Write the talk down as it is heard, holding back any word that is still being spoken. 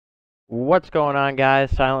What's going on,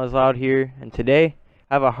 guys? Silent is Loud here, and today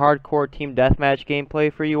I have a hardcore team deathmatch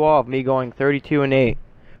gameplay for you all of me going 32-8,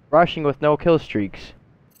 rushing with no kill streaks.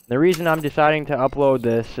 The reason I'm deciding to upload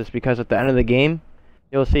this is because at the end of the game,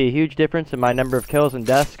 you'll see a huge difference in my number of kills and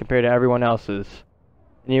deaths compared to everyone else's.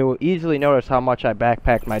 And you will easily notice how much I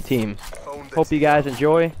backpacked my team. Hope you guys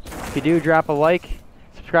enjoy. If you do, drop a like,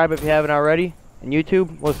 subscribe if you haven't already, and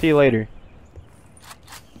YouTube, we'll see you later.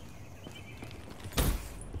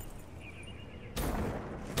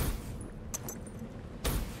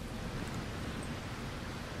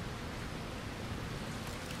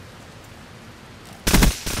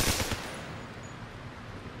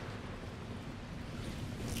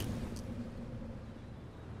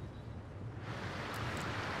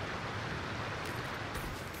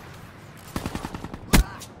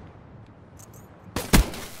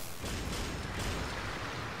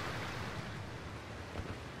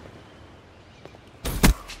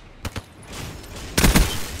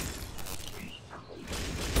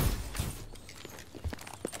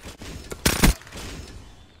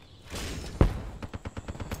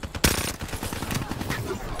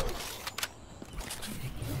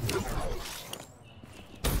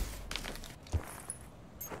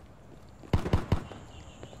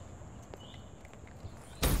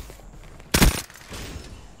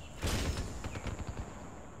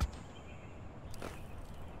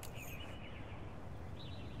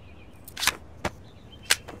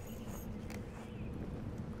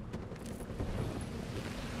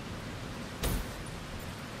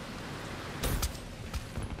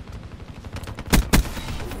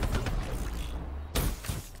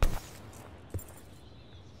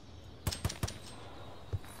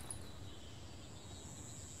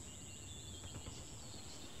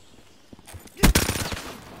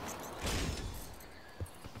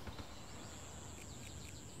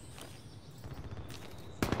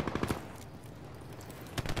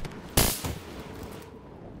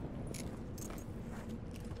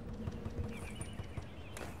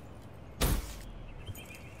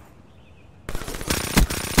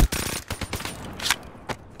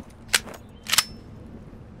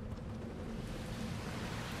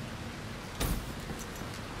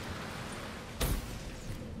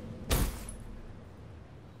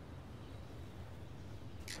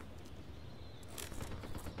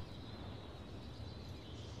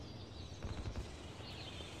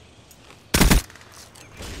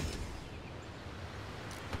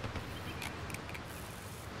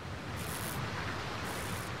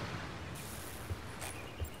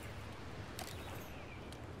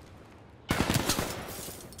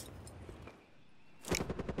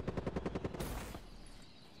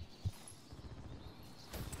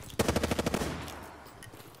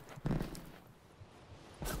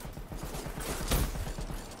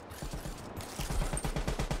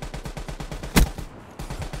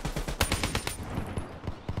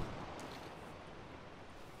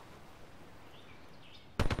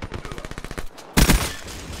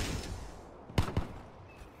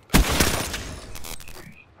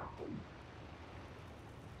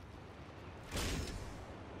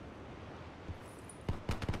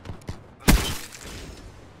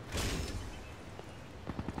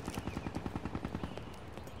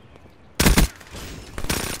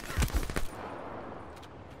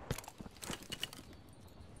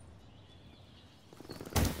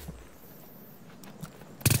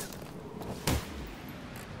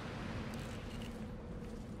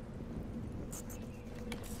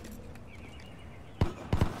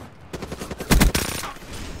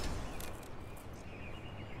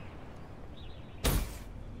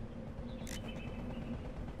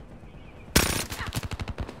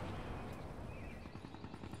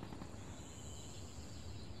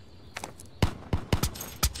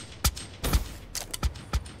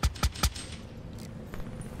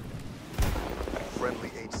 Friendly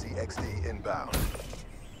HCXD inbound.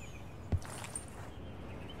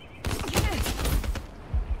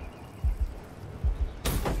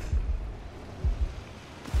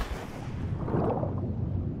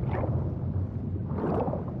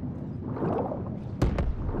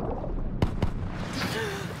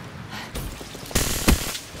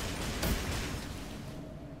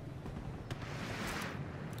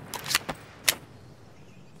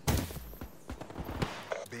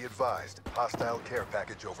 Be advised, hostile care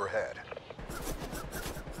package overhead.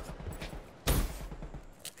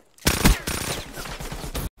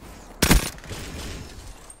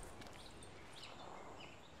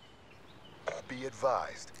 Be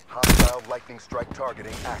advised, hostile lightning strike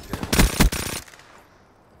targeting active.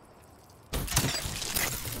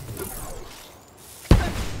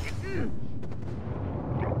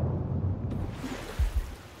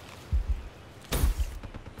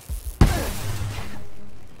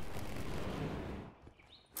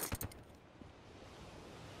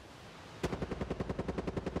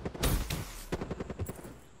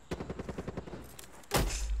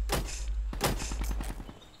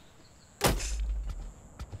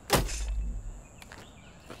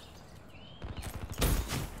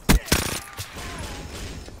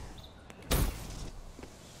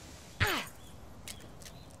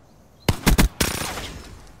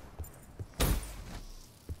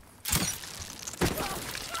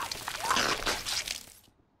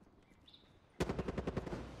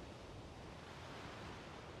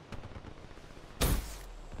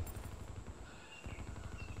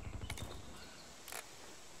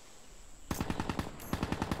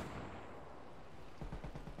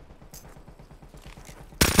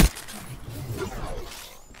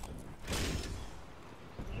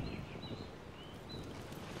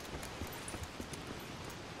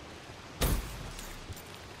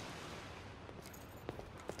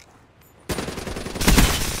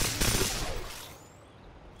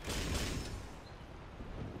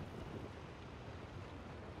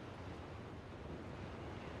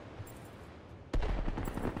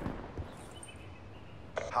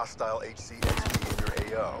 Hostile HCXD in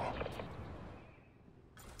your AO.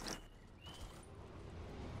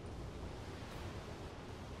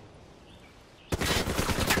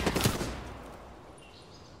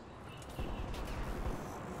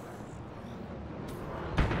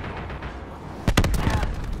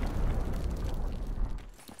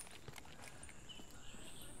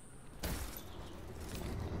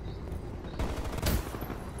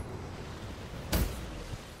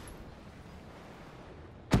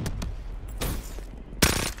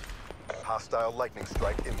 Hostile lightning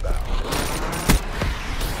strike inbound.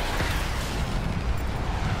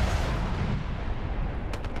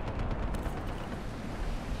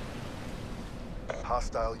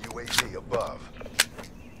 Hostile UAV above.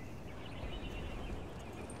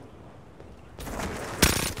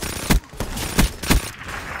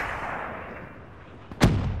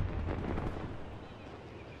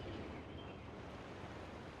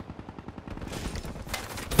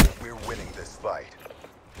 We're winning this fight.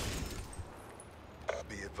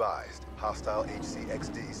 Be advised, hostile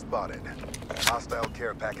HCXD spotted. Hostile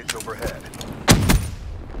care package overhead.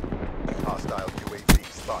 Hostile UAV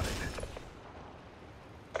spotted.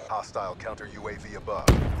 Hostile counter UAV above.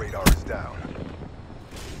 Radar is down.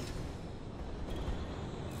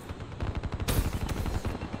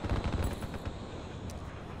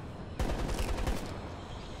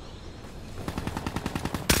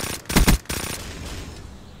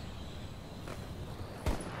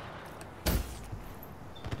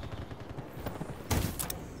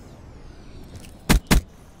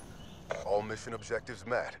 All mission objectives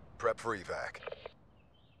met. Prep for evac.